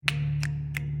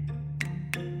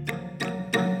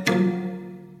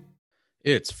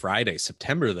It's Friday,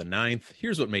 September the 9th.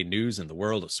 Here's what made news in the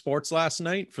world of sports last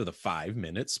night for the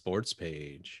 5-minute sports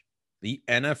page. The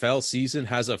NFL season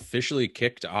has officially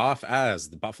kicked off as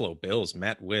the Buffalo Bills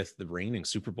met with the reigning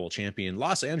Super Bowl champion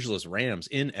Los Angeles Rams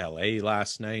in LA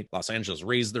last night. Los Angeles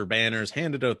raised their banners,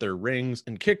 handed out their rings,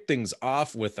 and kicked things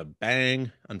off with a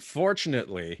bang.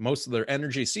 Unfortunately, most of their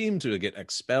energy seemed to get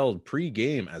expelled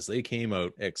pre-game as they came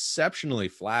out exceptionally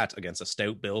flat against a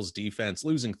stout Bills defense,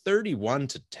 losing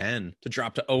 31-10 to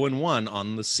drop to 0-1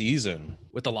 on the season.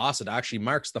 With the loss, it actually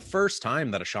marks the first time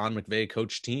that a Sean McVay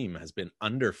coached team has been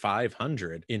under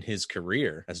 500 in his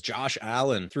career, as Josh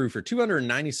Allen threw for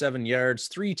 297 yards,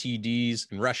 3 TDs,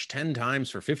 and rushed 10 times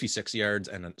for 56 yards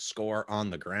and a score on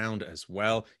the ground as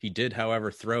well. He did,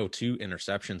 however, throw 2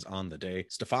 interceptions on the day.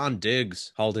 Stephon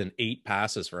Diggs hauled in 8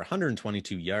 passes for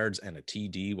 122 yards and a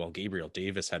TD, while Gabriel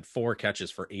Davis had 4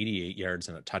 catches for 88 yards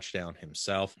and a touchdown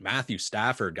himself. Matthew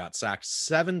Stafford got sacked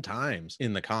 7 times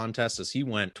in the contest as he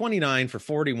went 29 for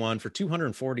 41 for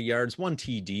 240 yards, 1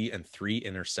 TD, and 3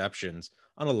 interceptions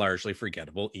on a largely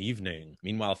forgettable evening.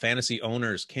 Meanwhile, fantasy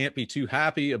owners can't be too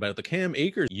happy about the Cam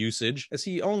Akers usage, as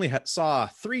he only saw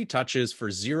 3 touches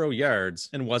for 0 yards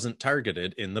and wasn't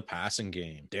targeted in the passing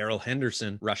game. Darrell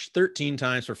Henderson rushed 13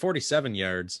 times for 47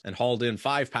 yards and hauled in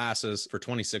 5 passes for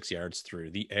 26 yards through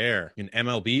the air. In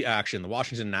MLB action, the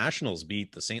Washington Nationals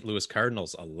beat the St. Louis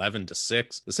Cardinals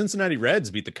 11-6. The Cincinnati Reds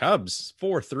beat the Cubs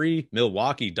 4-3.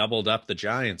 Milwaukee doubled up the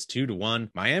Giants 2-1.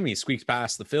 Miami squeaked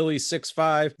past the Phillies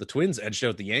 6-5. The Twins edged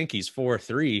out the Yankees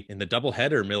 4-3. In the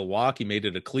doubleheader, Milwaukee made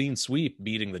it a clean sweep,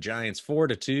 beating the Giants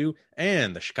 4-2,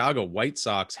 and the Chicago White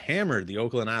Sox hammered the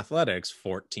Oakland Athletics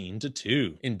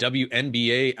 14-2. In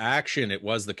WNBA action, it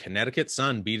was the Connecticut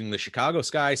Sun beating the Chicago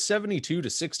Sky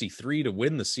 72-63 to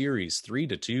win the series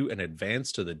 3-2 and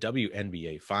advance to the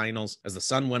WNBA Finals, as the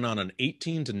Sun went on an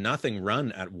 18-0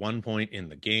 run at one point in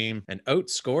the game and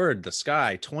outscored the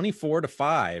Sky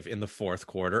 24-5 in the fourth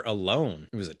quarter alone.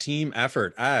 It was a team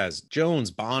effort as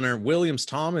Jones, Bonner, Williams,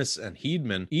 Thomas, and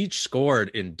Heedman each scored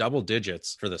in double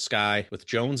digits for the Sky, with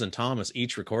Jones and Thomas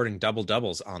each recording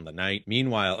double-doubles on the night.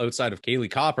 Meanwhile, outside of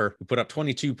Kaylee Copper, who put up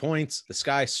 22 points, the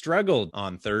Sky struggled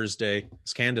on Thursday,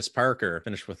 as Candace Parker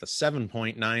finished with a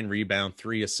 7.9 rebound,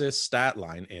 3 assist stat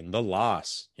line in the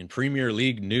loss. In Premier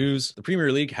League news, the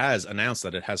Premier League has announced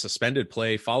that it has suspended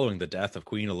play following the death of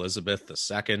Queen Elizabeth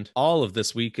II. All of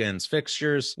this weekend's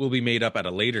fixtures will be made up at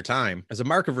a later time as a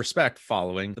mark of respect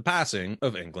following the passing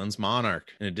of England's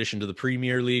monarch. In addition to the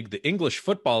Premier League, the English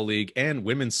Football League and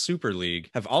Women's Super League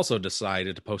have also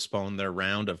decided to postpone their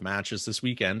round of matches this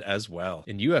weekend as well.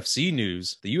 In UFC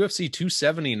news, the UFC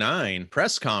 279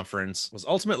 press conference was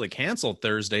ultimately canceled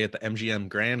Thursday at the MGM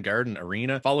Grand Garden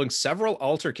Arena following several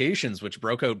altercations which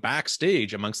broke out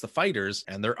backstage amongst the fighters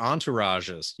and their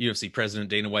entourages. UFC President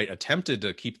Dana White attempted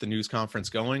to keep the news conference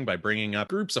going by bringing up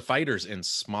groups of fighters in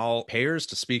small pairs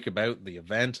to speak about the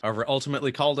event, however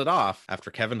ultimately called it off after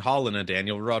Kevin Holland and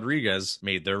Daniel Rodriguez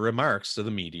made their remarks to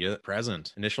the media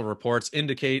present. Initial reports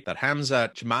indicate that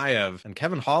Hamzat Chimaev and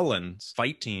Kevin Holland's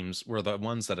fight teams were the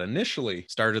ones that initially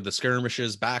started the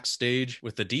skirmishes backstage,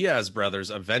 with the Diaz brothers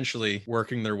eventually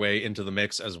working their way into the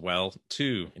mix as well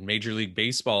too. In Major League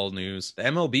Baseball news, the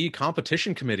MLB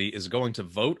Competition Committee is going to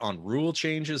vote on rule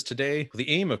changes today with the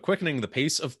aim of quickening the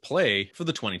pace of play for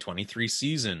the 2023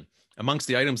 season. Amongst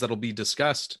the items that will be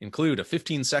discussed include a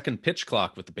 15-second pitch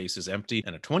clock with the bases empty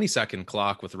and a 20-second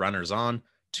clock with runners on,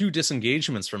 2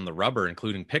 disengagements from the rubber,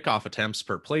 including pickoff attempts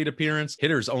per plate appearance,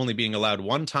 hitters only being allowed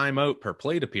 1 timeout per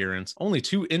plate appearance, only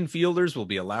 2 infielders will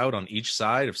be allowed on each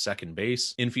side of second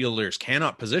base, infielders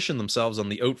cannot position themselves on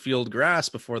the outfield grass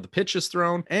before the pitch is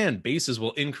thrown, and bases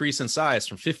will increase in size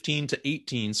from 15 to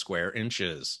 18 square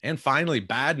inches. And finally,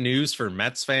 bad news for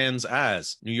Mets fans,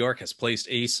 as New York has placed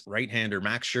ace right-hander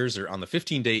Max Scherzer on the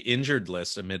 15-day injured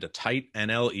list amid a tight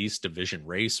NL East division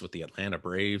race with the Atlanta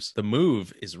Braves. The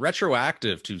move is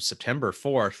retroactive to September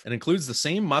 4th and includes the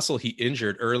same muscle he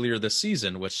injured earlier this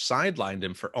season, which sidelined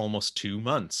him for almost 2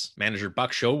 months. Manager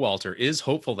Buck Showalter is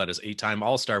hopeful that his 8-time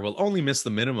All-Star will only miss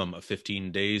the minimum of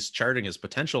 15 days, charting his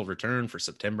potential return for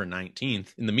September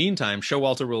 19th. In the meantime,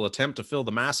 Showalter will attempt to fill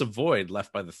the massive void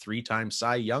left by the 3-time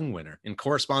Cy Young winner. In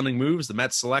corresponding moves, the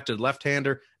Mets selected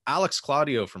left-hander Alex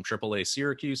Claudio from AAA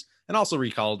Syracuse and also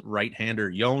recalled right-hander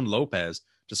Yon Lopez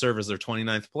to serve as their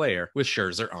 29th player, with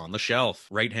Scherzer on the shelf.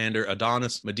 Right-hander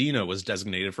Adonis Medina was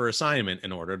designated for assignment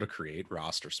in order to create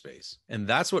roster space. And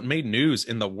that's what made news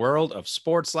in the world of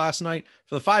sports last night.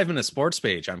 For the 5-minute sports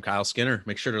page, I'm Kyle Skinner.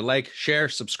 Make sure to like, share,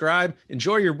 subscribe.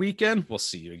 Enjoy your weekend. We'll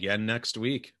see you again next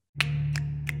week.